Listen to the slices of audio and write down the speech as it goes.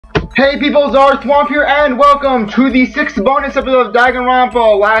Hey people, Swamp here, and welcome to the 6th bonus episode of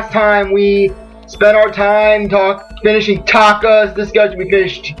Danganronpa. Last time we spent our time finishing Taka's discussion. We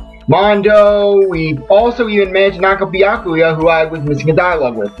finished Mondo. We also even managed to knock up Byakuya, who I was missing a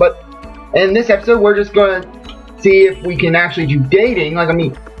dialogue with. But in this episode, we're just gonna see if we can actually do dating,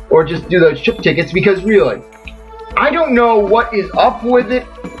 or just do those trip tickets, because really, I don't know what is up with it.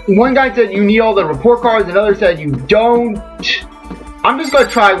 One guy said you need all the report cards, another said you don't. I'm just gonna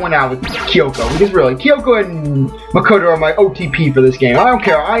try one out with Kyoko, because really, Kyoko and Makoto are my OTP for this game. I don't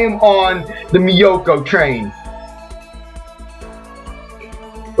care, I am on the Miyoko train.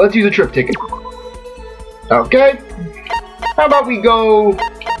 Let's use a trip ticket. Okay. How about we go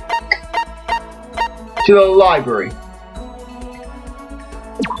to the library?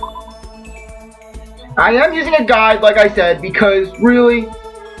 I am using a guide, like I said, because really,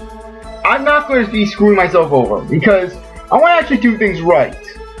 I'm not going to be screwing myself over, because I want to actually do things right.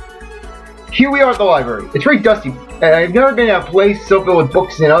 Here we are at the library. It's very dusty, and I've never been in a place so filled with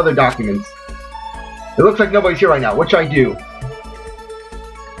books and other documents. It looks like nobody's here right now. What should I do?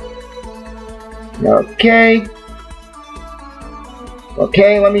 Okay.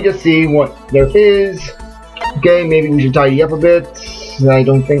 Okay, let me just see what there is. Okay, maybe we should tidy up a bit. I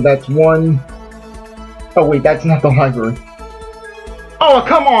don't think that's one. Oh wait, that's not the library. Oh,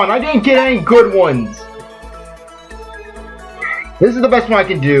 come on! I didn't get any good ones! This is the best one I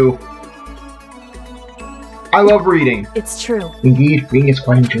can do. I love reading. It's true. Indeed, reading is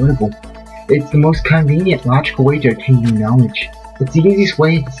quite enjoyable. It's the most convenient, logical way to attain new knowledge. It's the easiest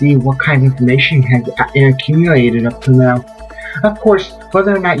way to see what kind of information has accumulated up to now. Of course,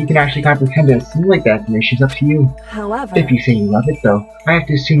 whether or not you can actually comprehend and assimilate that information is up to you. However, if you say you love it, though, I have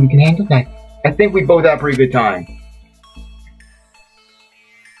to assume you can handle that. I think we both had a pretty good time.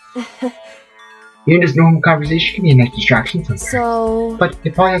 Even just normal conversation can be a nice distraction sometimes. So... But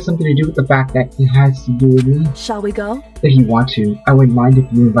it probably has something to do with the fact that it has to do with me. Shall we go? If you want to, I wouldn't mind if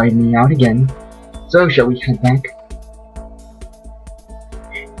you invited me out again. So, shall we head back?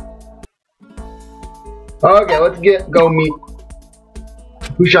 Okay, let's go meet...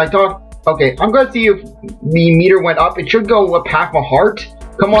 Who should I talk? Okay, I'm gonna see if the meter went up. It should go up half a heart.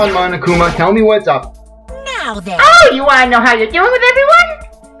 Come on, Monokuma, tell me what's up. Now then. Oh, you wanna know how you're doing with everyone?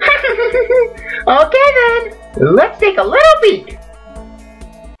 Okay then, let's take a little peek.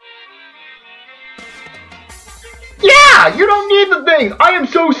 Yeah, you don't need the things. I am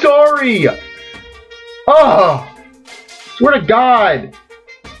so sorry. Oh, swear to God.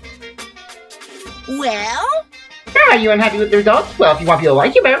 Well? Are you unhappy with the results? Well, if you want people to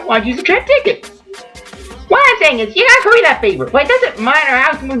like you better, why don't you use a trip ticket? What I'm saying is, you gotta hurry that favor. But it doesn't matter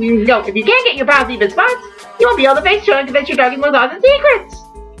how smooth you go. If you can't get your pals even spots, you won't be able to face show and convince your doggy more laws and secrets.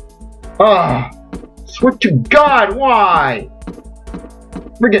 Ah, swear to God, why?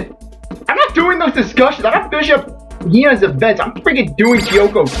 Friggin', I'm not doing those discussions. I'm not finishing up Hina's events. I'm friggin' doing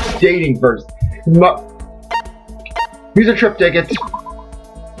Kyoko's dating first. Here's a trip ticket.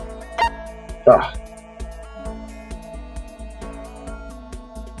 Ugh.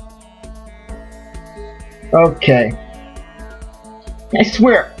 Okay. I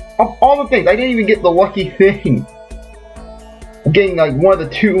swear, of all the things, I didn't even get the lucky thing. I'm getting like one of the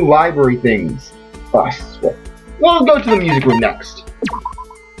 2 library things. Oh, I swear. We'll go to the music room next.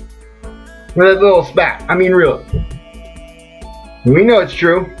 With that little spat. I mean, really. We know it's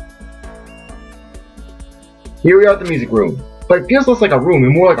true. Here we are at the music room. But it feels less like a room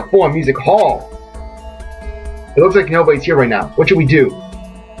and more like a full-on music hall. It looks like nobody's here right now. What should we do?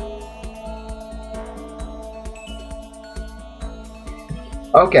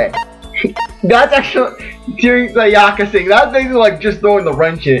 Okay. That's actually hearing the Yaka sing. That's basically like just throwing the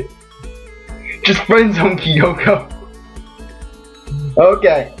wrench in it. Just friend zone Kyoko.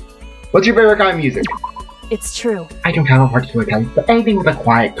 Okay. What's your favorite kind of music? It's true. I don't have a particular type, but anything with a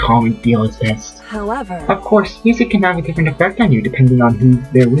quiet, calming feel is best. However... Of course, music can have a different effect on you depending on who's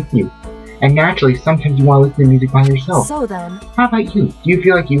there with you. And naturally, sometimes you want to listen to music by yourself. So then... How about you? Do you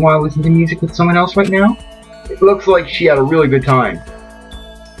feel like you want to listen to music with someone else right now? It looks like she had a really good time.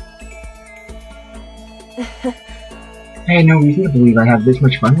 I had no reason to believe I had this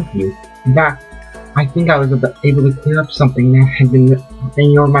much fun with you. In fact, I think I was able to clear up something that had been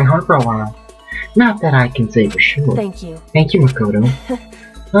hanging over my heart for a while. Not that I can say for sure. Thank you. Thank you, Makoto.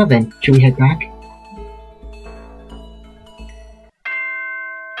 Well then, should we head back?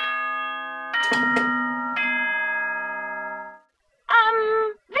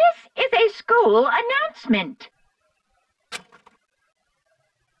 This is a school announcement.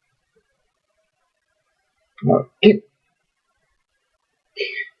 Okay.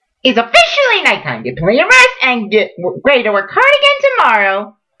 It's officially nighttime. Get plenty of rest and get ready to work hard again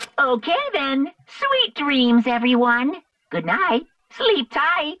tomorrow. Okay then. Sweet dreams, everyone. Good night. Sleep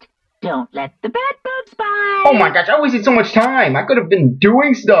tight. Don't let the bed bugs bite. Oh my gosh, I wasted so much time. I could have been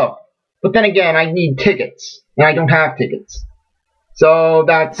doing stuff. But then again, I need tickets. And I don't have tickets. So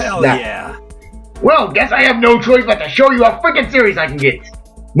that's Hell that. yeah. Well, guess I have no choice but to show you a freaking series I can get.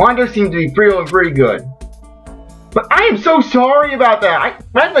 Mondo seems to be pretty good. But I am so sorry about that. I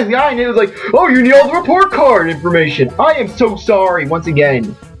read the guy and it was like, oh, you need all the report card information. I am so sorry once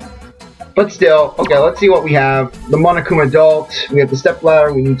again. But still, okay, let's see what we have. The Monokuma adult, we have the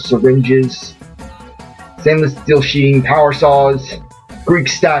stepladder, we need syringes, stainless steel sheeting, power saws, Greek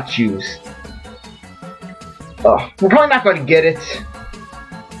statues. Oh, we're probably not going to get it.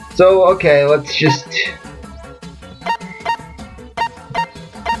 So, okay, let's just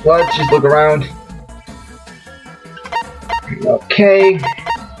look around. Okay.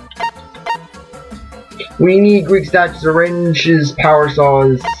 We need Greek statues, syringes, power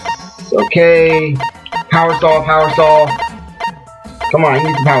saws. Okay. Power saw. Come on, I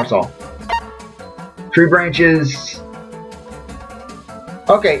need some power saw. Tree branches.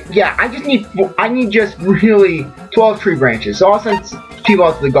 Okay, yeah, I need just really 12 tree branches. So I'll send people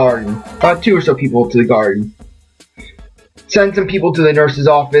out to the garden. 2 or so people to the garden. Send some people to the nurse's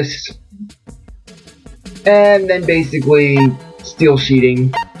office. And then basically steel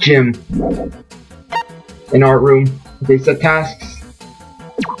sheeting, gym, an art room. Okay, set tasks.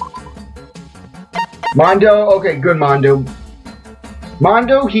 Mondo, okay, good Mondo.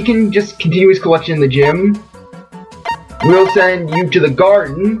 Mondo, he can just continue his collection in the gym. We'll send you to the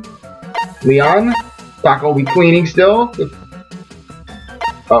garden. Leon, Taka will be cleaning still.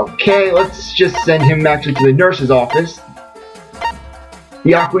 Okay, let's just send him actually to the nurse's office.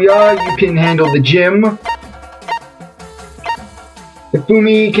 Yakuya, you can handle the gym.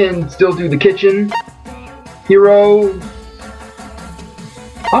 Ifumi can still do the kitchen. Hiro,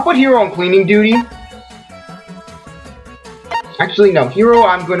 I'll put Hiro on cleaning duty. Actually, no. Hiro,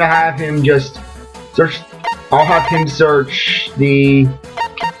 I'm gonna have him just search. I'll have him search the.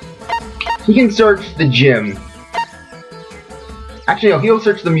 He can search the gym. Actually, no. He'll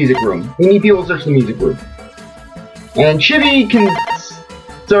search the music room. We need people to search the music room. And Chibi can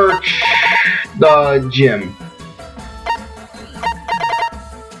search the gym.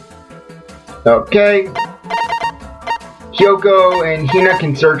 Okay. Kyoko and Hina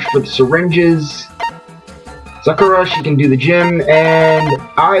can search for the syringes. Sakura, she can do the gym, and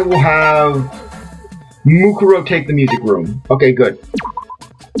I will have Mukuro take the music room. Okay, good.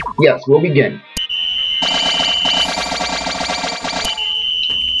 Yes, we'll begin.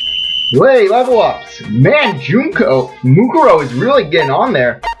 Way, level ups! Man, Mukuro is really getting on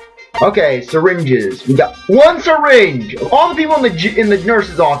there. Okay, syringes. We got 1 syringe! Of all the people in the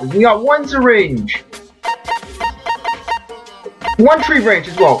nurse's office, we got 1 syringe. 1 tree branch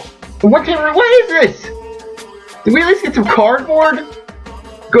as well. What is this? Did we at least get some cardboard?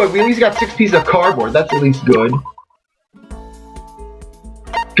 Good, we at least got 6 pieces of cardboard. That's at least good.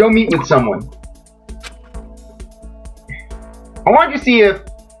 Go meet with someone. I wanted to see if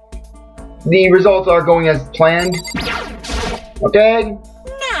the results are going as planned. Okay.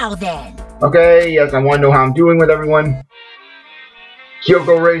 Now then. Okay, yes, I want to know how I'm doing with everyone.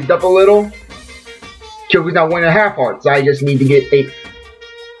 Kyoko raised up a little. Kyoko's now 1.5 hearts. I just need to get 8.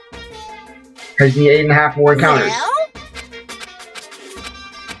 I just need 8.5 more encounters.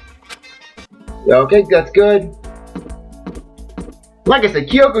 Well? Okay, that's good. Like I said,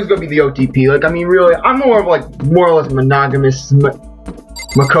 Kyoko's gonna be the OTP. Like, I mean, really, I'm more of like, more or less monogamous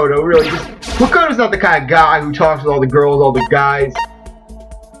Makoto. Really, just Makoto's not the kind of guy who talks with all the girls, all the guys.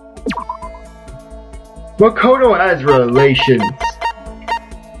 Makoto has relations.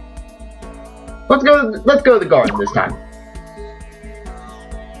 Let's go to the garden this time.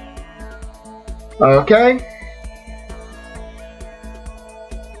 Okay.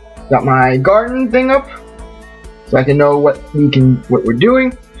 Got my garden thing up, so I can know what we're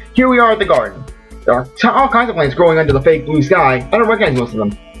doing. Here we are at the garden. There are all kinds of plants growing under the fake blue sky. I don't recognize most of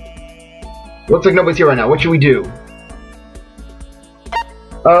them. Looks like nobody's here right now. What should we do?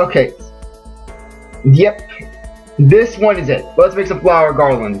 Okay. Yep. This one is it. Let's make some flower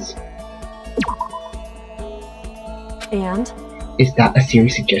garlands. And? Is that a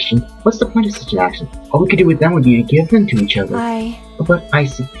serious suggestion? What's the point of such an action? All we could do with them would be to give them to each other. But I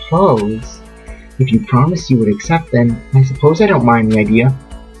suppose, if you promise you would accept them, I suppose I don't mind the idea.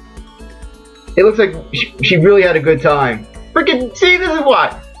 It looks like she really had a good time. Freaking, see, this is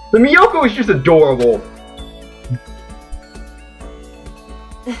what? The Miyoko is just adorable.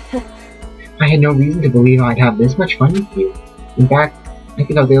 I had no reason to believe I'd have this much fun with you. In fact, I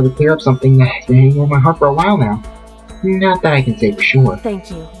think I was able to clear up something that has been hanging over my heart for a while now. Not that I can say for sure. Thank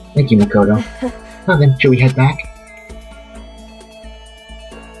you. Thank you, Makoto. Well then, shall we head back?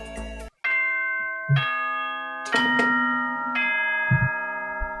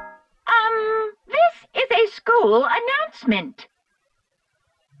 This is a school announcement.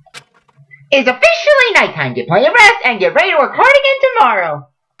 It's officially nighttime. Get plenty of rest and get ready to work hard again tomorrow.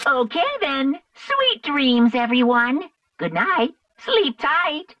 Okay then, sweet dreams, everyone. Good night, sleep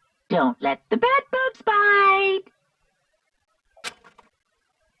tight. Don't let the bed bugs bite.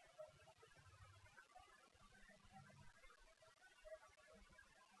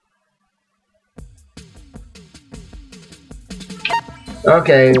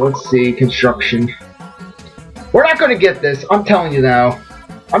 Okay, let's see. Construction. We're not gonna get this. I'm telling you now.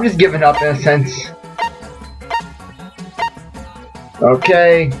 I'm just giving up in a sense.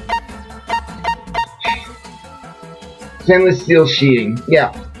 Okay. Stainless steel sheeting.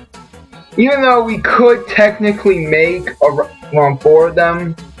 Yeah. Even though we could technically make around 4 of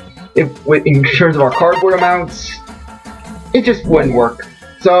them, in terms of our cardboard amounts, it just wouldn't work.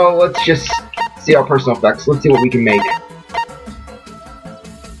 So let's just see our personal effects. Let's see what we can make.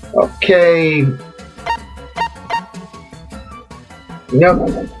 Okay.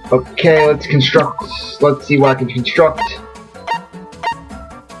 Nope. Okay, let's construct. Let's see what I can construct.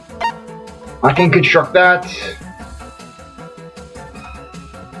 I can construct that.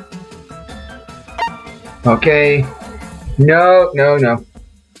 Okay. No, no, no.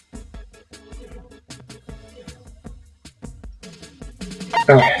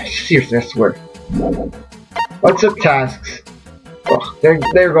 Seriously, I swear. What's up, tasks? Ugh,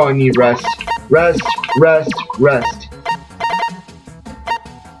 they're going to need rest. Rest, rest, rest.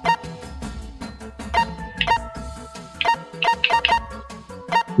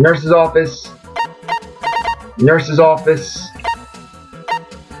 Nurse's office. Nurse's office.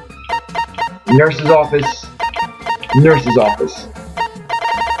 Nurse's office. Nurse's office.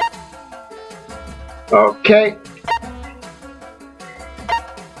 Okay.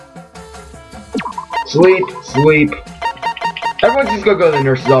 Sleep, sleep. Everyone's just gonna go to the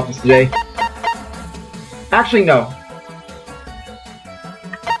nurse's office today. Actually, no.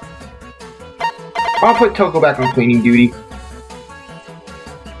 I'll put Toko back on cleaning duty.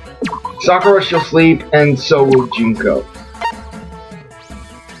 Sakura shall sleep, and so will Junko.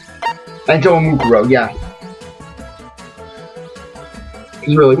 And so will Mukuro, yeah.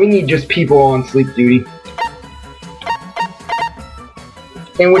 Because really, we need just people on sleep duty.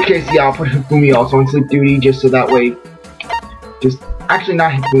 In which case, yeah, I'll put Hifumi also on sleep duty, just so that way... Actually,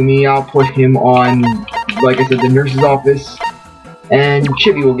 not Hifumi, I'll put him on, like I said, the nurse's office. And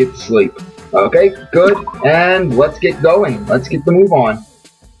Chibi will get to sleep. Okay, good. And let's get going. Let's get the move on.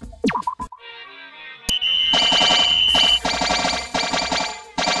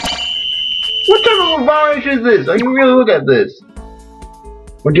 What type of varnish is this? I can really look at this.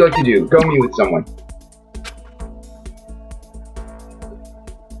 What do you like to do? Go meet with someone.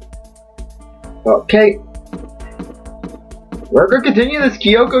 Okay. We're gonna continue this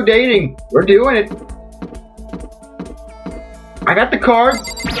Kyoko dating. We're doing it. I got the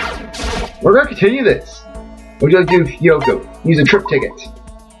cards. We're gonna continue this. What do you like to do with Kyoko? Use a trip ticket.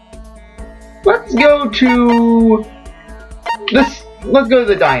 Let's go to this. Let's go to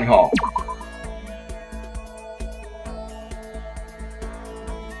the dining hall.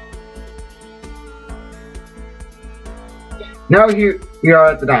 Now here we are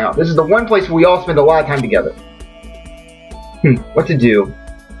at the dining hall. This is the one place where we all spend a lot of time together. What to do?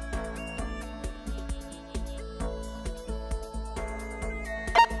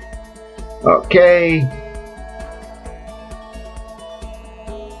 Okay.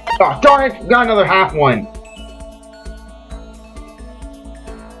 Oh, darn it! Got another half one.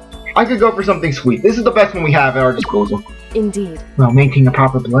 I could go for something sweet. This is the best one we have at our disposal. Indeed. Well, maintaining a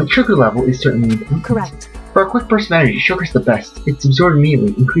proper blood sugar level is certainly important. Correct. For a quick burst of energy, sugar's the best. It's absorbed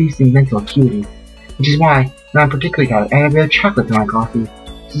immediately, increasing mental acuity. Which is why, when I'm particularly tired, I add a bit of chocolate to my coffee.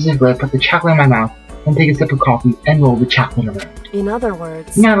 Specifically, I put the chocolate in my mouth, then take a sip of coffee, and roll the chocolate around. In other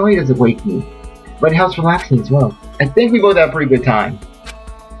words... Not only does it wake me, but it helps relax me as well. I think we both had a pretty good time.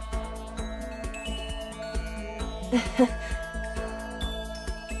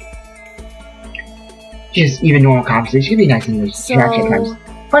 Just even normal conversation can be nice in this distraction times.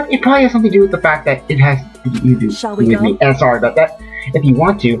 But it probably has something to do with the fact that it has you do with me. And sorry about that. If you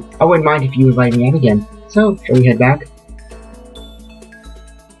want to, I wouldn't mind if you invite me out again. So, shall we head back?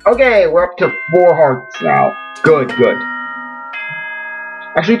 Okay, we're up to 4 hearts now. Good, good.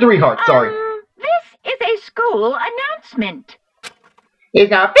 Actually, 3 hearts, sorry. This is a school announcement.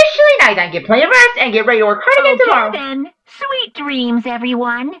 It's now officially nighttime. Get plenty of rest and get ready to work hard again tomorrow. Okay then, sweet dreams,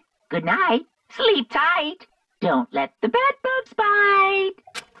 everyone. Good night. Sleep tight. Don't let the bed bugs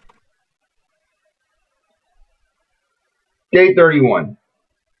bite. Day 31.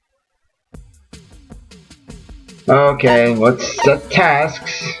 Okay, let's set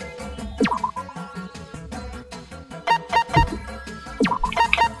tasks.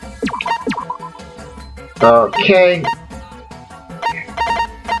 Okay.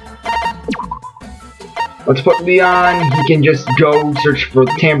 Let's put Leon. He can just go search for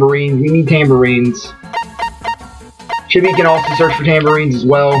tambourines. We need tambourines. Chibi can also search for tambourines as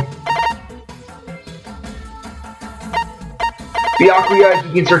well. Byakuya,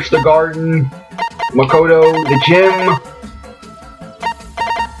 he can search the garden. Makoto, the gym.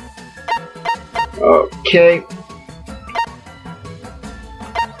 Okay.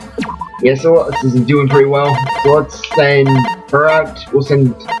 Yeah, so this isn't doing pretty well. So let's send her out. We'll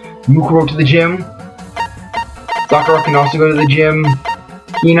send Mukuro to the gym. Sakura can also go to the gym.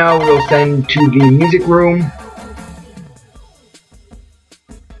 Hina we'll send to the music room.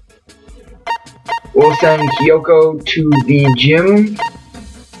 We'll send Kyoko to the gym.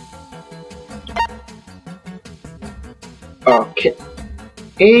 Okay.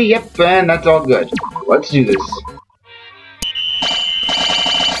 Hey, yep, and that's all good. Let's do this.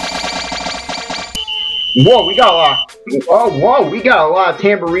 Whoa, we got a lot. Oh, whoa, we got a lot of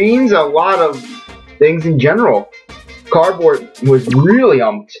tambourines, a lot of things in general. Cardboard was really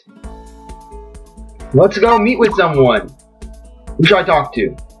umped. Let's go meet with someone. Who should I talk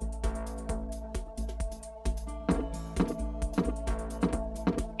to?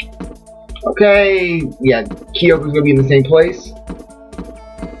 Okay, yeah, Kyoko's gonna be in the same place.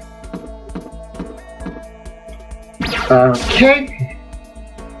 Okay.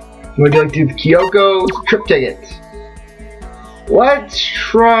 Would you like to do Kyoko's trip ticket? Let's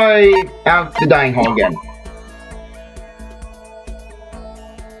try out the dining hall again.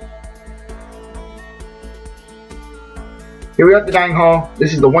 Here we are at the dining hall.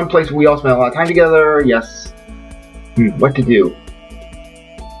 This is the one place where we all spend a lot of time together. Yes. What to do?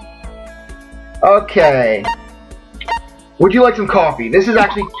 Okay. Would you like some coffee? This is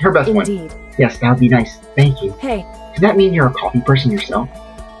actually her best Indeed. one. Yes, that would be nice. Thank you. Hey, Does that mean you're a coffee person yourself?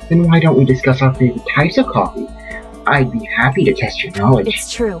 Then why don't we discuss our favorite types of coffee? I'd be happy to test your knowledge.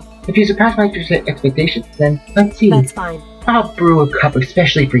 it's true. If you surpass my expectations, then let's see. That's fine. I'll brew a cup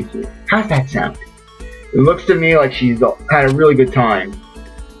especially for you. How's that sound? It looks to me like she's had a really good time.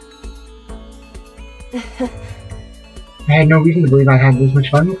 I had no reason to believe I had this much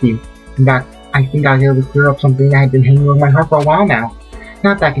fun with you. In fact, I think I was able to clear up something that had been hanging over my heart for a while now.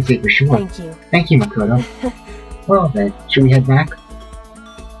 Not that I can say for sure. Thank you. Thank you, Makoto. Well then, should we head back?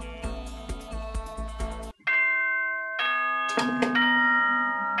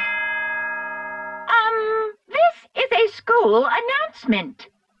 This is a school announcement.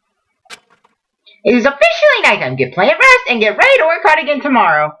 It is officially nighttime. Get plenty of rest and get ready to work hard again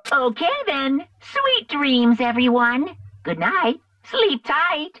tomorrow. Okay then. Sweet dreams, everyone. Good night. Sleep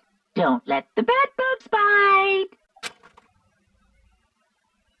tight. Don't let the bed bugs bite.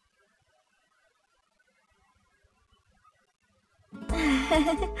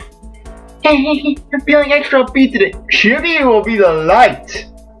 Hey, I'm feeling extra upbeat today. Chibi will be the light.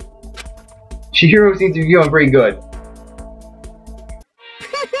 Chihiro seems to be feeling pretty good.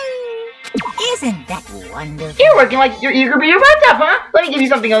 Isn't that wonderful? You're working like you're eager to be your butt up, huh? Let me give you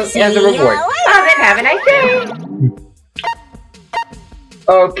something else as a reward. Oh, then have a nice day.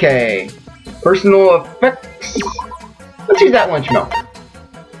 Okay. Personal effects. Let's use that lunch milk.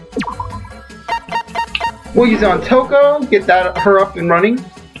 We'll use it on Toko, get her up and running.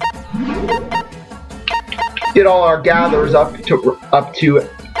 Get all our gatherers up to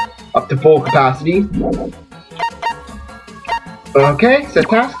full capacity. Okay, set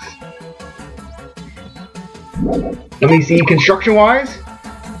tasks. Let me see, construction-wise,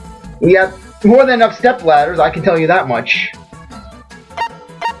 we have more than enough step ladders, I can tell you that much.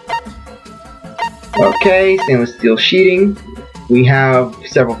 Okay, stainless steel sheeting. We have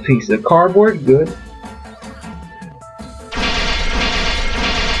several pieces of cardboard, good.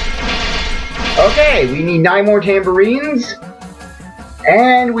 Okay, we need 9 more tambourines,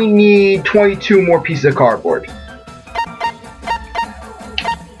 and we need 22 more pieces of cardboard.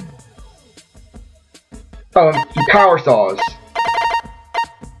 Oh, power saws.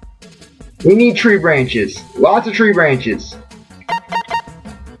 We need tree branches. Lots of tree branches.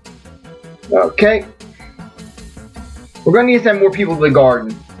 Okay. We're going to need to send more people to the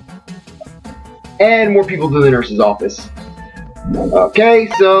garden. And more people to the nurse's office. Okay,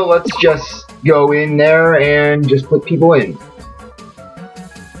 so let's just go in there and just put people in.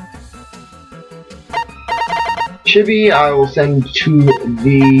 Chibi, I will send to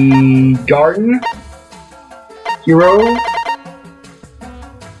the garden. Hero,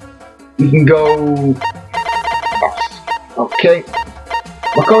 you can go Okay.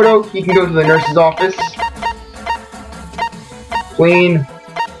 Makoto, he can go to the nurse's office. Clean.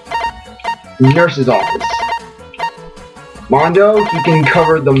 Nurse's office. Mondo, he can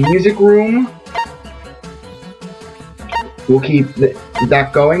cover the music room. We'll keep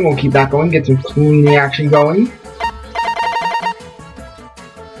that going. We'll keep that going. Get some cleaning action going.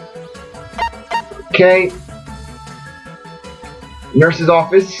 Okay. Nurse's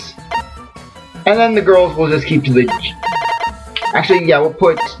office. And then the girls will just keep to the... Actually, yeah, we'll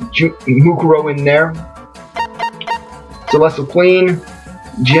put Mukuro in there. Celeste will clean.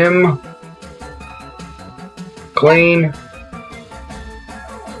 Gym. Clean.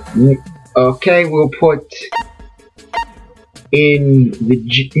 Okay, we'll put in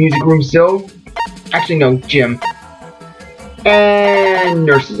the music room still. Actually, no, gym. And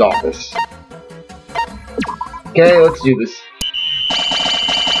nurse's office. Okay, let's do this.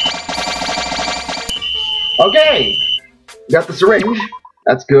 Okay! Got the syringe.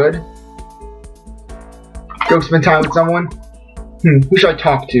 That's good. Go spend time with someone. Who should I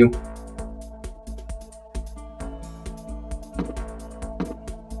talk to?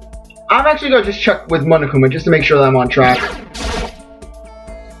 I'm actually gonna just check with Monokuma just to make sure that I'm on track.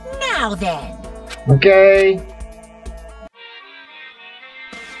 Now then. Okay.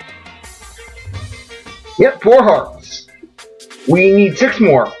 Yep, 4 hearts. We need 6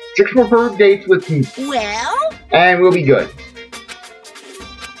 more. 6 more perfect dates with me. Well? And we'll be good.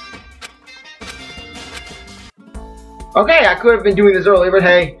 Okay, I could have been doing this earlier, but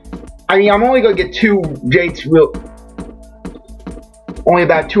hey. I mean, I'm only gonna get 2 dates real... Only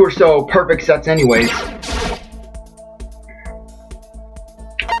about 2 or so perfect sets anyways.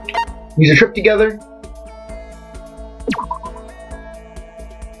 Use a trip together.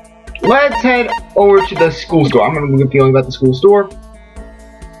 Let's head over to the school store. I'm having a good feeling about the school store.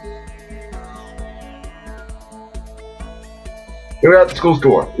 Here we're at the school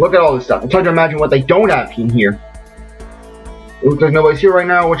store. Look at all this stuff. I'm trying to imagine what they don't have in here. It looks like nobody's here right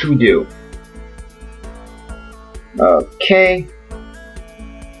now. What should we do? Okay.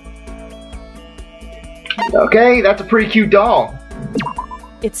 Okay, that's a pretty cute doll.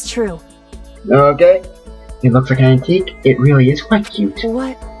 It's true. Okay. It looks like an antique. It really is quite cute.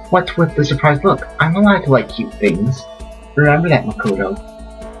 What? What's with the surprised look? I'm allowed to like cute things. Remember that, Makoto.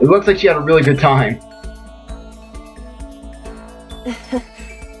 It looks like she had a really good time.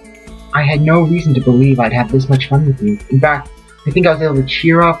 I had no reason to believe I'd have this much fun with you. In fact, I think I was able to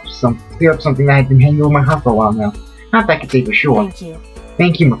clear up something that had been hanging over my heart for a while now. Not that I could say for sure. Thank you.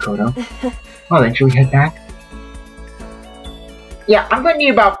 Thank you, Makoto. Well then, should we head back? Yeah, I'm gonna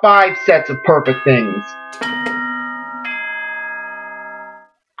need about 5 sets of perfect things.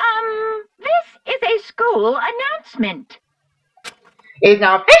 This is a school announcement. It's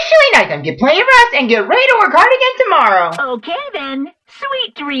now officially nighttime. Get plenty of rest and get ready to work hard again tomorrow. Okay then.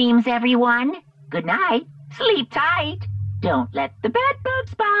 Sweet dreams, everyone. Good night. Sleep tight. Don't let the bed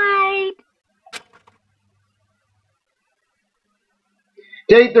bugs bite.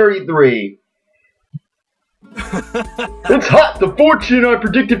 Day 33. It's hot! The fortune I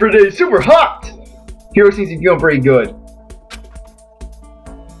predicted for today is super hot! Hero seems to be feeling pretty good.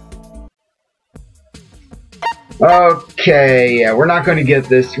 Okay, yeah, we're not gonna get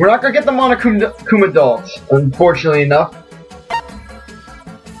this. We're not gonna get the Monokuma adults, unfortunately enough.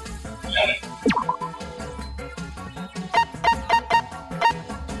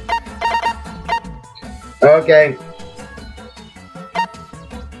 Okay.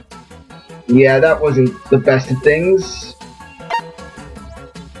 Yeah, that wasn't the best of things.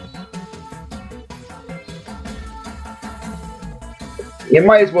 You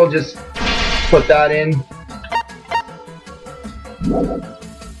might as well just put that in.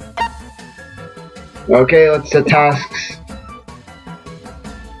 Okay, let's set tasks.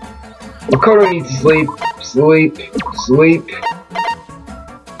 Makoto needs to sleep. Sleep. Sleep.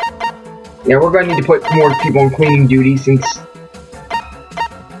 Yeah, we're gonna need to put more people on cleaning duty since...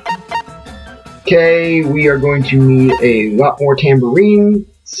 Okay, we are going to need a lot more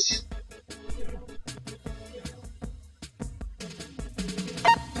tambourines.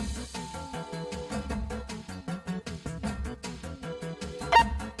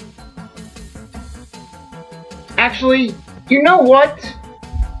 Actually, you know what?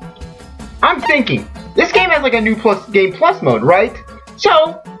 I'm thinking, this game has like a new game plus mode, right?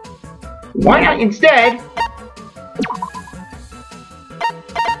 So, why not instead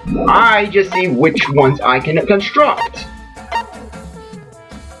I just see which ones I can construct.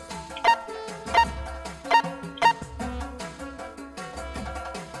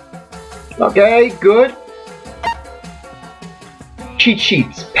 Okay, good. Cheat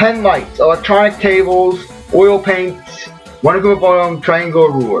sheets, pen lights, electronic tables, oil paints, Wanna come up triangle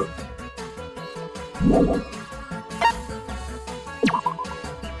ruler.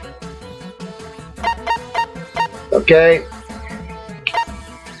 Okay.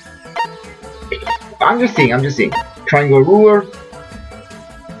 I'm just seeing. Triangle ruler.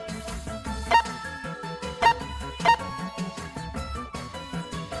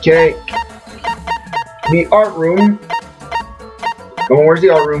 Okay. The art room. Oh, where's the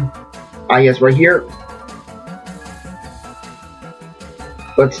art room? Ah, yes, right here.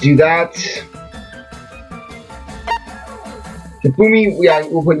 Let's do that. Hifumi, yeah,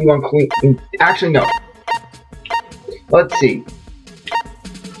 we'll put you on clean. Actually, no. Let's see.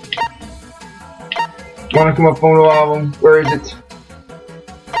 Wanna come up photo album? Where is it?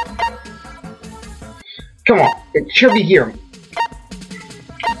 Come on, it should be here.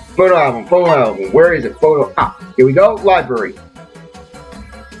 Photo album. Where is it? Here we go. Library.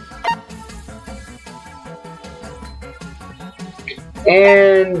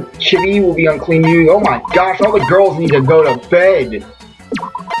 And Chibi will be on clean beauty. Oh my gosh, all the girls need to go to bed.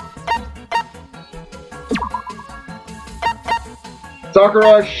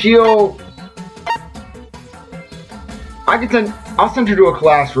 Sakura, she'll... I'll send her to a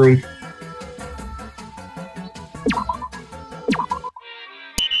classroom.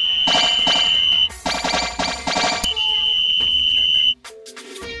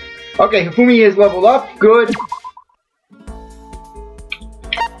 Okay, Hifumi is leveled up. Good.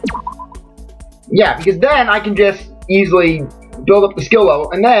 Yeah, because then I can just easily build up the skill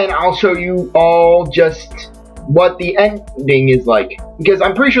level, and then I'll show you all just what the ending is like. Because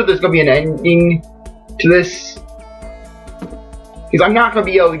I'm pretty sure there's going to be an ending to this. Because I'm not going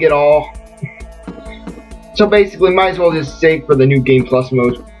to be able to get all. So basically, might as well just save for the new Game Plus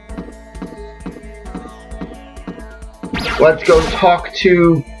mode. Let's go talk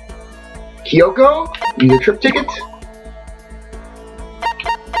to Kyoko. Use a trip ticket.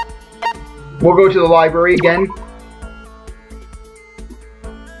 We'll go to the library again.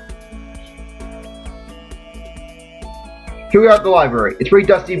 Here we are at the library. It's pretty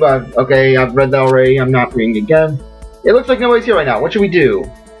dusty, but okay, I've read that already. I'm not reading it again. It looks like nobody's here right now. What should we do?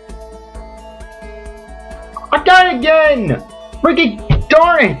 I got it again! Freaking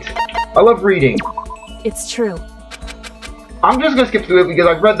darn it! I love reading. It's true. I'm just gonna skip through it because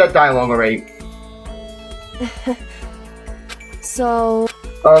I've read that dialogue already. So...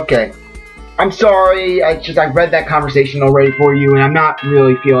 Okay. I'm sorry, I read that conversation already for you, and I'm not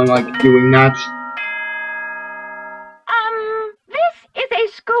really feeling like doing that. This is a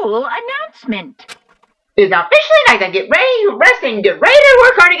school announcement. It's now officially night. Get ready, rest, and get ready to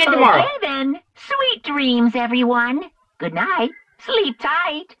work hard again tomorrow. Okay then. Sweet dreams, everyone. Good night. Sleep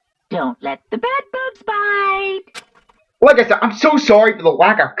tight. Don't let the bed bugs bite. Like I said, I'm so sorry for the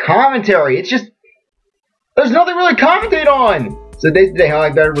lack of commentary. It's just... there's nothing really to commentate on! So today's the day, I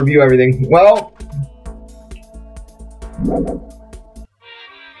better review everything. Well...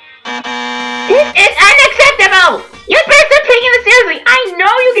 This is unacceptable! You better stop taking this seriously! I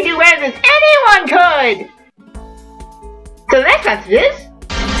know you can do better than anyone could! So the next message is...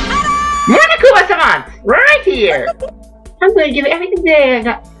 Monokuma-sama! Right here! I'm going to give it everything today I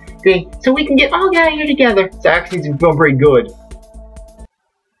got... Okay, so we can get all out here together. This actually seems to feel pretty good.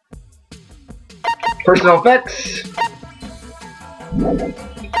 Personal effects.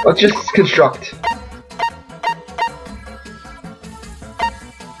 Let's just construct.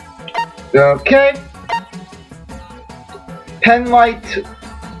 Okay. Pen light.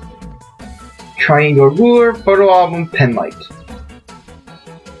 Triangle ruler. Photo album. Pen light.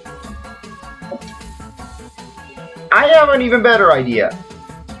 I have an even better idea.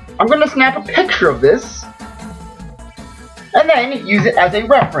 I'm gonna snap a picture of this and then use it as a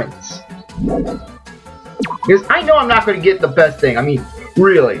reference. Because I know I'm not gonna get the best thing. I mean,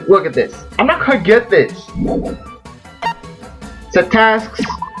 really, look at this. I'm not gonna get this. Set tasks.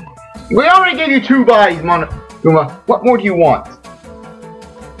 We already gave you 2 bodies, Monokuma. What more do you want?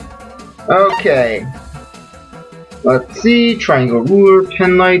 Okay. Let's see. Triangle ruler,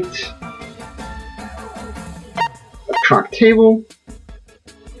 pen light. Electronic table.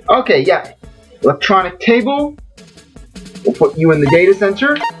 Okay, yeah. Electronic table. We'll put you in the data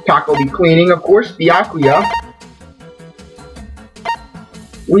center. Taka will be cleaning, of course. Byakuya.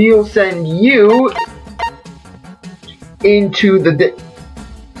 We'll send you into the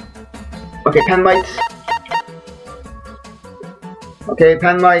okay, pen lights. Okay,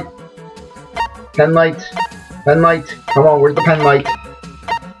 pen light. Pen light. Pen light. Come on, where's the pen light?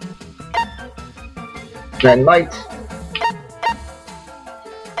 Pen light.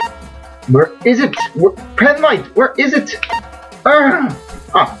 Where is it? Pen light! Where is it?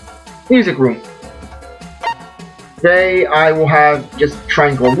 Ah! Music room. Okay, I will have just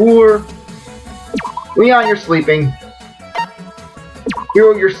triangle ruler. Leon, you're sleeping.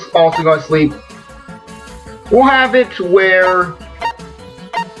 Hero, you're also gonna sleep. We'll have it where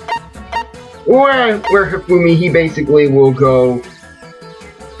Hifumi, he basically will go.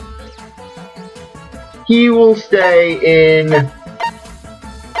 He will stay in.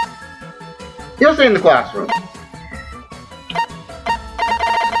 He'll stay in the classroom.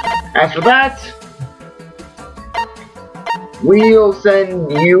 As for that, we'll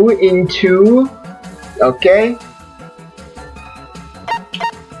send you into. Okay.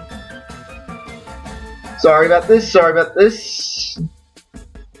 Sorry about this. Sorry about this.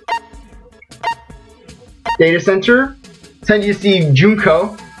 Data center. Send you to see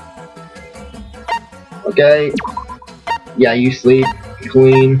Junko. Okay. Yeah, you sleep.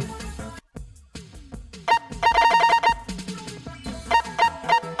 Clean.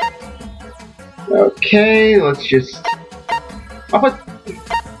 Okay, let's just. I'll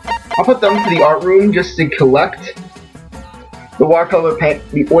put them to the art room just to collect the watercolor paint,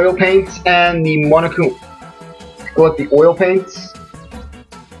 the oil paints, and the Monokuma. Collect the oil paints.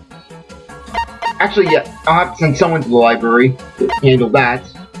 Actually, yeah, I'll have to send someone to the library to handle that.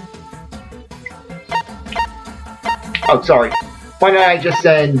 Oh, sorry. Why don't I just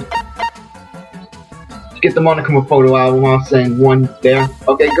send... To get the Monokuma photo album, I'll send one there.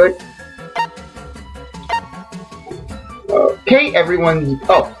 Okay, good. Okay, everyone...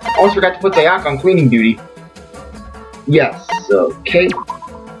 Oh, almost forgot to put Sayaka on cleaning duty. Yes, okay.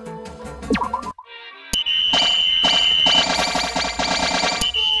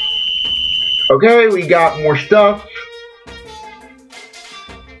 Okay, we got more stuff.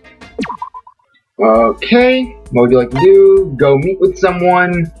 Okay, what would you like to do? Go meet with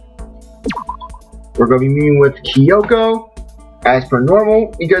someone. We're going to be meeting with Kyoko, as per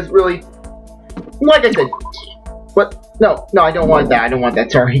normal, because really, like I said, but no, I don't want that. I don't want that.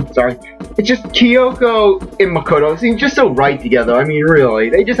 Sorry. It's just Kyoko and Makoto seem just so right together. I mean, really,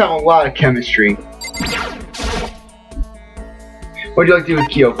 they just have a lot of chemistry. What would you like to do with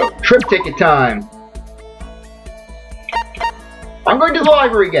Kyoko? Trip ticket time. I'm going to the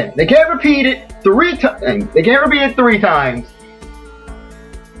library again. They can't repeat it 3 times. They can't repeat it 3 times.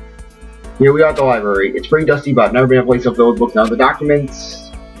 Here we are at the library. It's pretty dusty, but I've never been a place so filled with books. Now the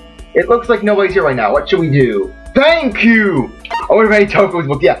documents. It looks like nobody's here right now. What should we do? Thank you! I want to read Toko's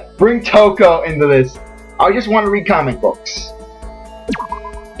book. Yeah, bring Toko into this. I just want to read comic books.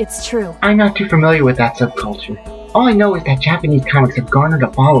 It's true. I'm not too familiar with that subculture. All I know is that Japanese comics have garnered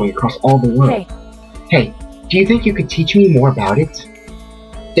a following across all the world. Hey, do you think you could teach me more about it?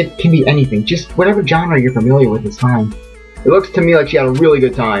 It can be anything, just whatever genre you're familiar with is fine. It looks to me like she had a really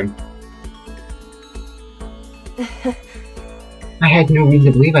good time. I had no reason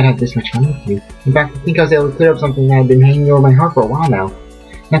to believe I'd have this much fun with you. In fact, I think I was able to clear up something that had been hanging over my heart for a while now.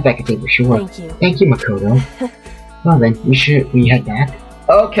 Not that I can say for sure. Thank you. Thank you, Makoto. Well then, we head back?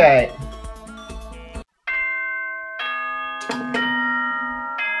 Okay.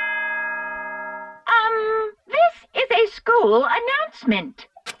 This is a school announcement.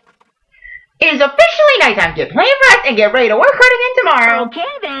 It is officially nighttime. Get plenty of rest and get ready to work hard again tomorrow.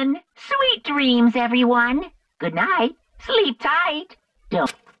 Okay then. Sweet dreams, everyone. Good night. Sleep tight.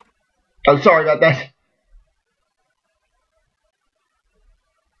 Don't. I'm sorry about that.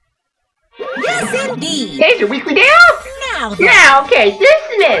 Yes, indeed. Here's your weekly day off. Now, okay,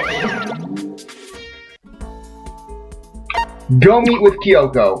 dismissed. Go meet with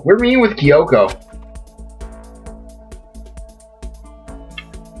Kyoko. We're meeting with Kyoko.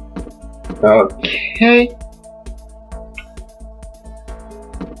 Okay.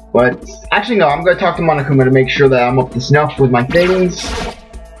 But, actually no, I'm gonna talk to Monokuma to make sure that I'm up to snuff with my things.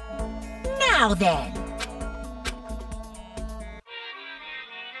 Now then.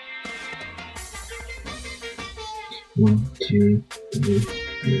 One, 2, 3, 4,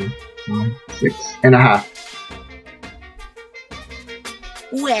 5, 6.5.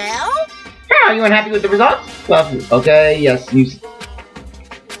 Well? Are you unhappy with the results? Well, okay, yes, you...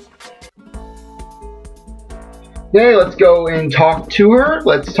 Okay, let's go and talk to her.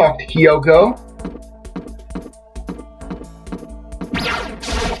 Let's talk to Kyoko.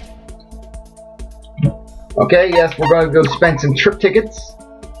 Okay, yes, we're gonna go spend some trip tickets.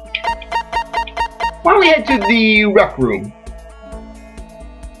 Why don't we head to the rec room?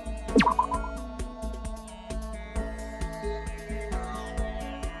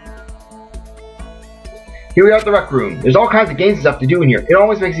 Here we are at the rec room. There's all kinds of games and stuff to do in here. It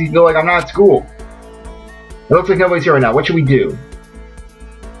almost makes me feel like I'm not at school. It looks like nobody's here right now. What should we do?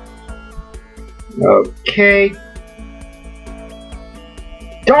 Okay.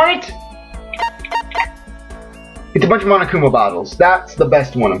 Darn it! It's a bunch of Monokuma bottles. That's the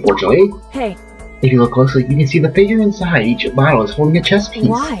best one, unfortunately. Hey, If you look closely, you can see the figure inside. Each bottle is holding a chess piece.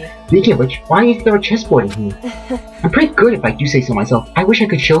 why? Speaking of which, why is there a chessboard in here? I'm pretty good if I do say so myself. I wish I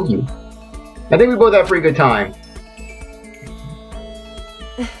could show you. I think we both had a pretty good time.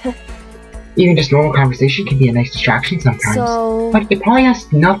 Even just normal conversation can be a nice distraction sometimes. So, But it probably has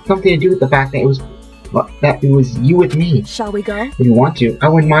something to do with the fact that it was you with me. shall we go? If you want to, I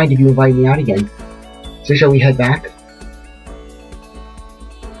wouldn't mind if you invite me out again. So shall we head back?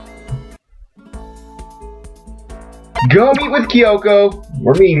 Go meet with Kyoko.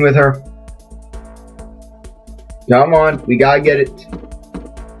 We're meeting with her. Come on, we gotta get it.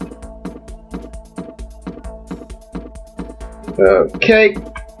 Okay.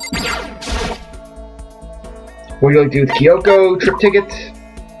 What would you like to do with Kyoko? Trip ticket?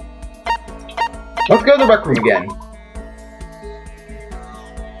 Let's go to the rec room again.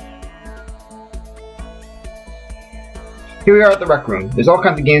 Here we are at the rec room. There's all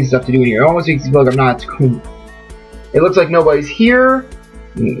kinds of games and stuff to do in here. It almost makes me feel like I'm not at school. It looks like nobody's here.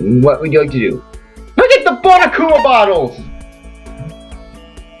 What would you like to do? Look at the Monokuma bottles!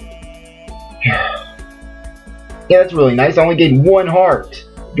 Yeah, that's really nice. I only gained 1 heart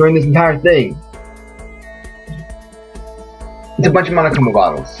during this entire thing. It's a bunch of Monokuma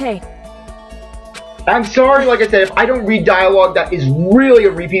bottles. Hey, I'm sorry, like I said, if I don't read dialogue, that is really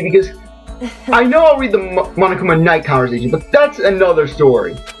a repeat because I know I'll read the Monokuma Night conversation, but that's another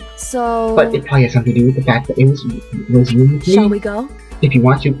story. so... But it probably has something to do with the fact that it was you and me. Shall we go? If you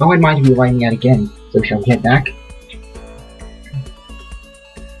want to, I wouldn't mind if you were me out again. So shall we head back?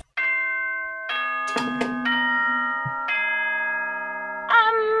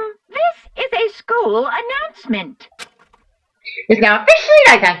 This is a school announcement. It's now officially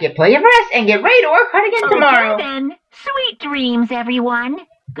nighttime. Get plenty of rest and get ready to work hard again tomorrow. Okay then. Sweet dreams, everyone.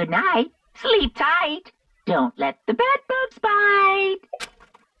 Good night. Sleep tight. Don't let the bed bugs bite.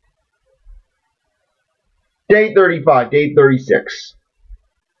 Day 35, day 36.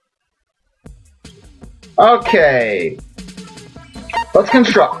 Okay. Let's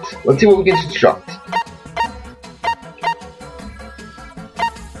construct. Let's see what we can construct.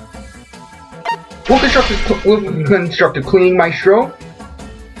 We'll construct a cleaning maestro.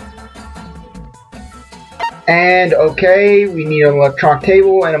 And okay, we need an electronic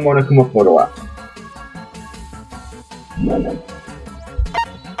table and a Monokuma photo app.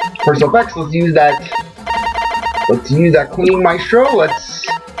 First effects, let's use that cleaning maestro. Let's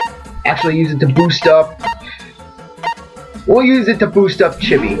actually use it to boost up. We'll use it to boost up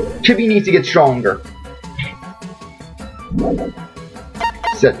Chibi. Chibi needs to get stronger.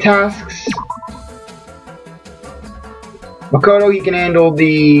 Set tasks. Makoto, he can handle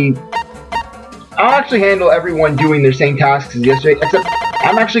the... I'll actually handle everyone doing their same tasks as yesterday, except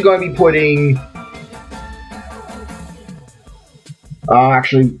I'm actually going to be putting...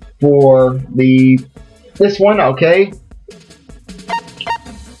 actually, for this one, okay.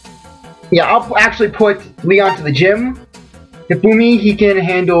 Yeah, I'll actually put Leon to the gym. Hifumi, he can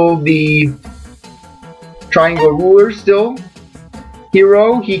handle the triangle ruler still.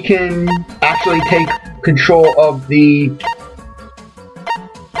 Hiro, he can actually take control of the...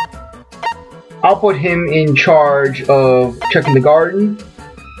 I'll put him in charge of checking the garden.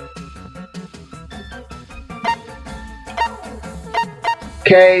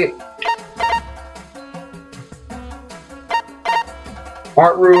 Okay.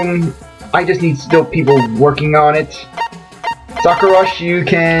 Art room. I just need still people working on it. Sakurash, you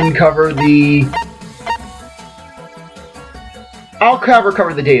can cover the... I'll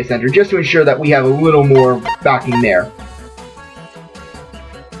cover the data center just to ensure that we have a little more backing there.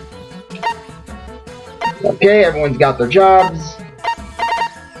 Okay, everyone's got their jobs.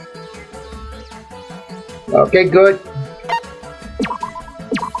 Okay, good.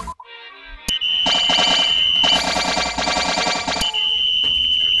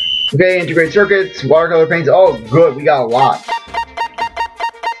 Okay, integrate circuits, watercolor paints. Oh, good, we got a lot.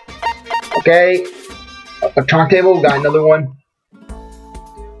 Okay, electronic table, we got another one.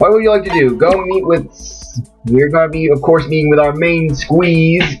 What would you like to do? Go meet with... We're going to be, of course, meeting with our main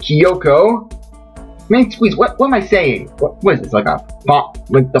squeeze, Kyoko. Main squeeze, what am I saying? What is this, like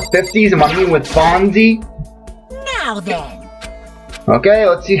like the 50s? Am I meeting with Fonzie? Now then. Okay,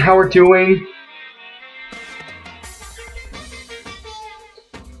 let's see how we're doing.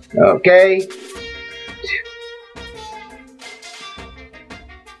 Okay.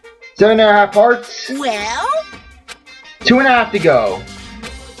 7.5 parts. Well? 2.5 to go.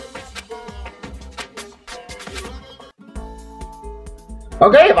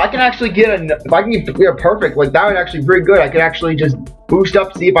 Okay, if I can actually get a perfect, like that would actually be pretty good. I could actually just boost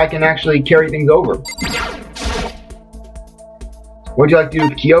up, see if I can actually carry things over. What would you like to do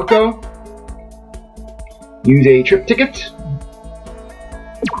with Kyoko? Use a trip ticket.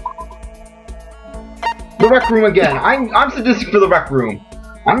 The rec room again. I'm sadistic for the rec room.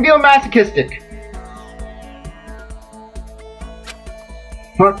 I'm feeling masochistic.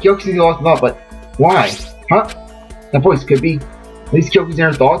 Huh? Kyoko's lost thought, but why? Huh? That voice could be. At least Kyoko's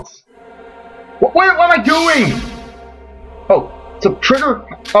inner thoughts. What am I doing? Oh, so trigger.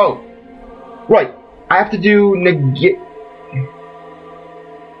 Oh, right. I have to do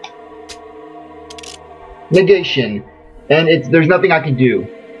negation, and there's nothing I can do.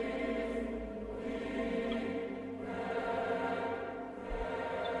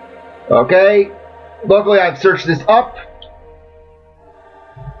 Okay. Luckily, I've searched this up.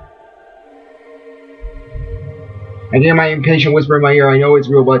 I hear my impatient whisper in my ear. I know it's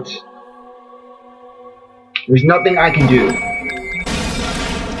real, but there's nothing I can do.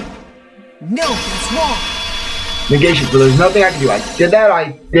 No, it's wrong. Negation, so there's nothing I can do. I did that,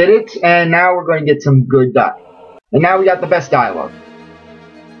 I did it, and now we're going to get some good dialogue. And now we got the best dialogue.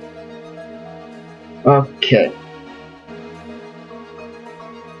 Okay.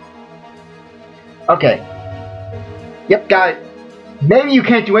 Okay. Yep, got it. Maybe you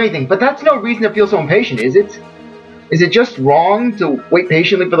can't do anything, but that's no reason to feel so impatient, is it? Is it just wrong to wait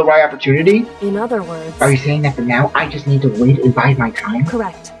patiently for the right opportunity? In other words... Are you saying that for now I just need to wait and bide my time?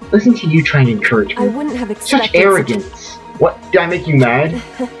 Correct. Listen to you trying to encourage me. I wouldn't have expected... Such arrogance. What, did I make you mad?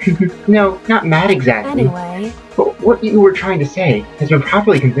 No, not mad exactly. Anyway... But what you were trying to say has been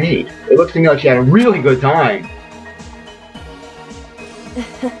properly conveyed. It looks to me like you had a really good time.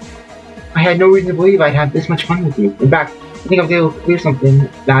 I had no reason to believe I'd have this much fun with you. In fact, I think I was able to clear something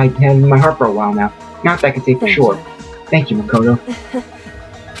that I'd had in my heart for a while now. Not that I can say for sure. Thank you, Makoto.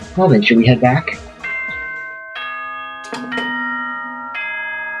 Well then, should we head back?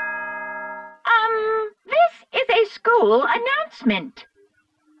 This is a school announcement.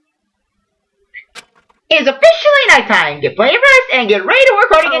 It's officially nighttime. Get plenty of rest and get ready to work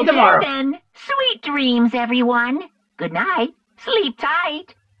hard again tomorrow. Then, sweet dreams, everyone. Good night. Sleep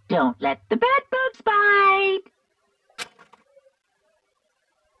tight. Don't let the bed bugs bite.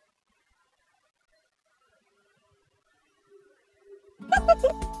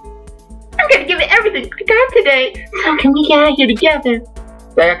 I'm gonna give it everything I got today. So can we get out of here together?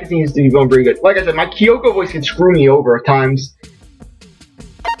 The acting seems to be going pretty good. Like I said, my Kyoko voice can screw me over at times.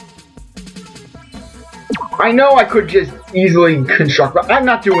 I know I could just easily construct, but I'm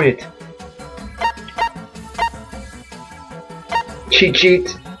not doing it. Cheat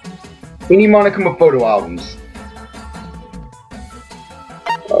sheet. We need Monokuma photo albums.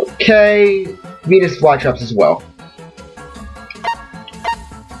 Okay. Venus flytraps as well.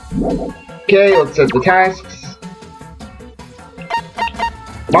 Okay, let's set the tasks.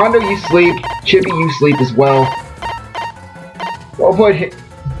 Mondo, you sleep. Chibi, you sleep as well. We'll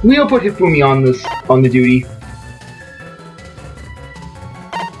put Hifumi on the duty.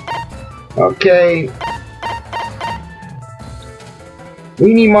 Okay.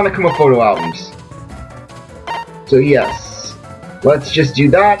 We need Monokuma photo albums. So yes, let's just do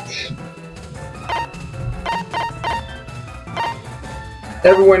that.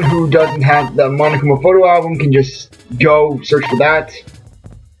 Everyone who doesn't have the Monokuma photo album can just go search for that.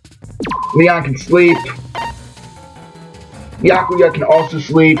 Leon can sleep. Yakuya can also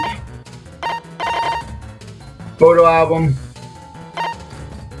sleep. Photo album.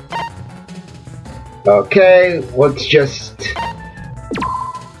 Okay, let's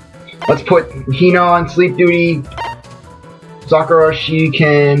put Hina on sleep duty. Sakura, she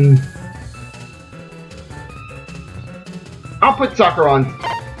can... I'll put Sakura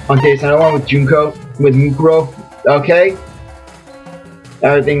on daytime along with Junko, with Mukuro. Okay.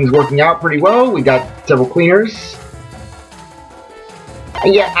 Everything's working out pretty well. We got several cleaners.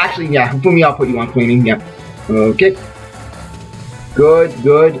 Yeah, actually, yeah. Hifumi, I'll put you on cleaning. Yeah. Okay. Good,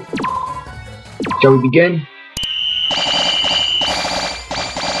 good. Shall we begin?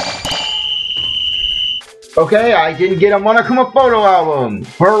 Okay, I didn't get a Monokuma photo album.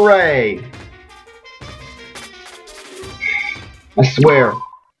 Hooray! I swear.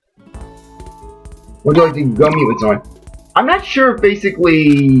 Would you like to go meet with someone? I'm not sure if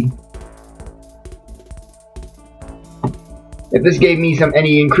basically... if this gave me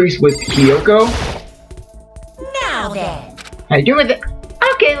any increase with Kyoko. Now then. How you doing with it?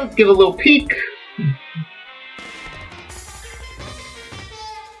 Okay, let's give a little peek.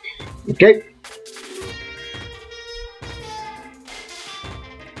 Okay.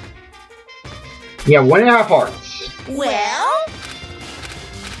 Yeah, 1.5 hearts. Well?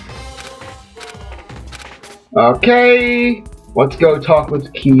 Okay. Let's go talk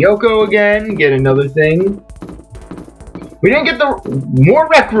with Kyoko again. Get another thing. We didn't get the more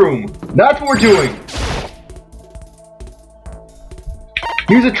rec room. That's what we're doing.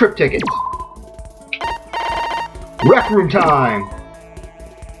 Here's a trip ticket. Rec room time.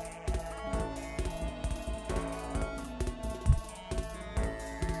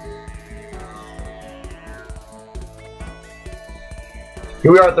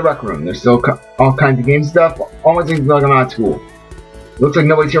 Here we are at the rec room. There's still all kinds of game stuff. Almost things like I'm not at school. Looks like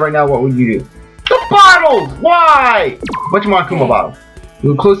nobody's here right now. What would you do? The bottles! Why? Bunch of Monokuma bottles.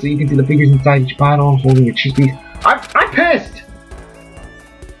 Look closely, you can see the figures inside each bottle holding a cheese piece. I'm pissed!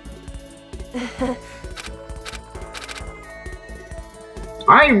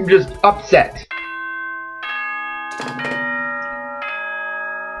 I'm just upset.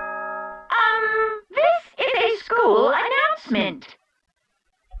 This is a school announcement.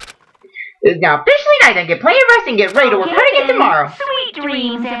 It's now officially night. I get plenty of rest and get ready to work hard again tomorrow. Sweet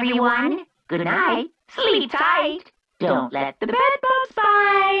dreams, everyone. Good night. Sleep tight. Don't let the bed bugs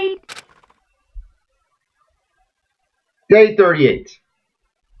bite. Day 38.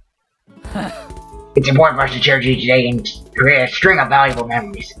 It's important for us to cherish each day and create a string of valuable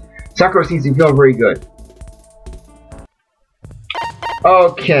memories. Sakura seems to feel very good.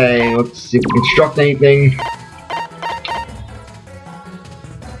 Okay, let's see if we can construct anything.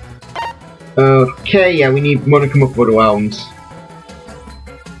 Okay, yeah, we need Monokuma photo albums.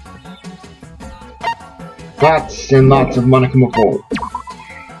 Lots and lots of Monokuma photo.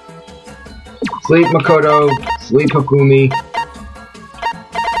 Sleep Makoto, sleep Hifumi.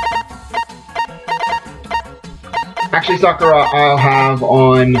 Actually, Sakura, I'll have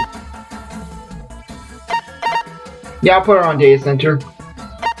on... Yeah, I'll put her on Data Center.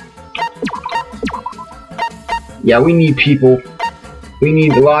 Yeah, we need people. We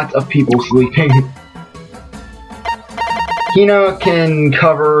need lots of people sleeping. Hina can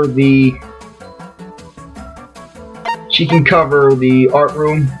cover the... She can cover the art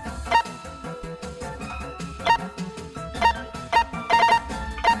room.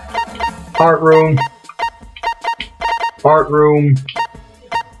 Art room. Art room.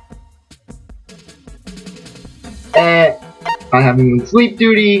 And I have him in sleep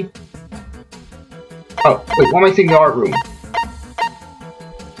duty. Oh, wait, why am I saying the art room?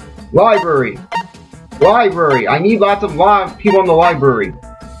 Library. Library. I need lots of people in the library.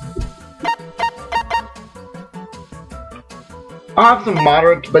 I'll have some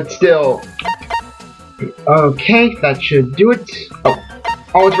moderate, but still. Okay, that should do it. Oh,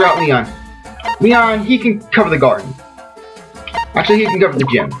 almost forgot Leon. Leon, he can cover the garden. Actually, he can cover the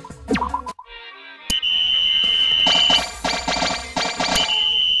gym.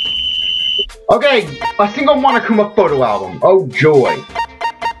 Okay, a single Monokuma photo album. Oh, joy.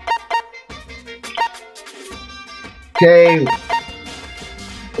 Okay.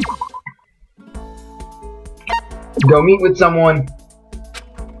 Go meet with someone.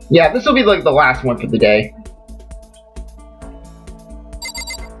 Yeah, this will be like the last one for the day.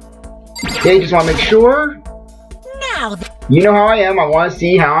 Okay, just want to make sure. Now You know how I am. I want to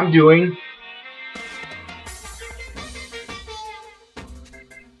see how I'm doing.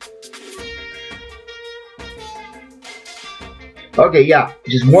 Okay, yeah.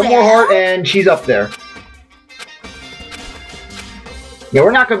 Just one more heart and she's up there. Yeah,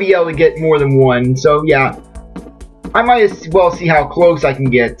 we're not going to be able to get more than one, so yeah. I might as well see how close I can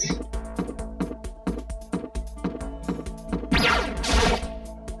get.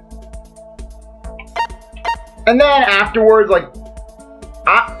 And then afterwards, like...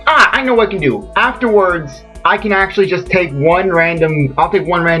 I know what I can do. Afterwards, I can actually just take one random... I'll take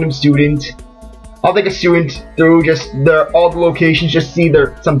one random student. I'll take a student through just all the locations, just see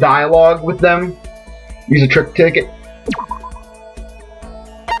some dialogue with them. Use a trip ticket.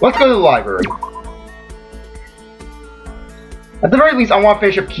 Let's go to the library. At the very least, I want to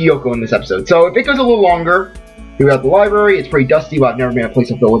finish up Kyoko in this episode. So if it goes a little longer, we got the library. It's pretty dusty, but I've never been a place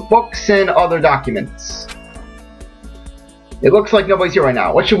to fill with books and other documents. It looks like nobody's here right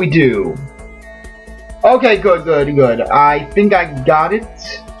now. What should we do? Okay, good. I think I got it.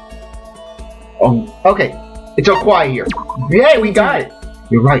 Oh, okay. It's so quiet here. Yay, we got it.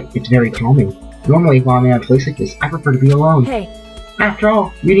 You're right. It's very calming. Normally, while I'm in a place like this, I prefer to be alone. Hey. After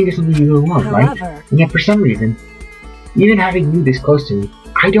all, reading is something you do alone, right? And yet, for some reason, even having you this close to me,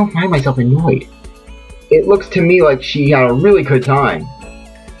 I don't find myself annoyed. It looks to me like she had a really good time.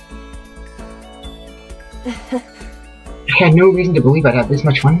 I had no reason to believe I'd have this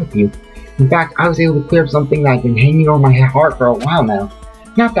much fun with you. In fact, I was able to clear up something that had been hanging over my heart for a while now.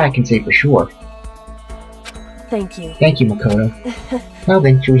 Not that I can say for sure. Thank you. Thank you, Makoto. Well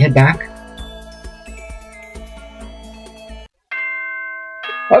then, should we head back?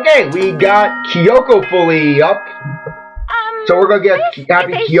 Okay, we got Kyoko fully up. So we're gonna get a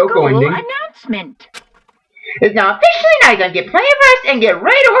happy Kyoko ending. Announcement. It's now officially night. Gonna get plenty of rest and get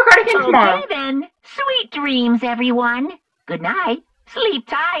ready to work hard again tomorrow. Okay then. Sweet dreams, everyone. Good night. Sleep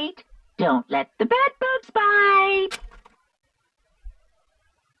tight. Don't let the bed bugs bite.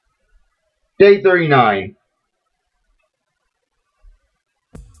 Day 39.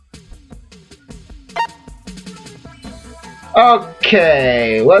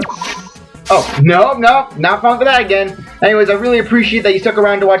 Okay, let's... Oh, no, not fun for that again. Anyways, I really appreciate that you stuck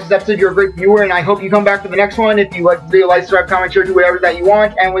around to watch this episode. You're a great viewer, and I hope you come back for the next one. If you like the video, like, subscribe, comment, share, do whatever that you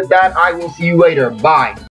want. And with that, I will see you later. Bye.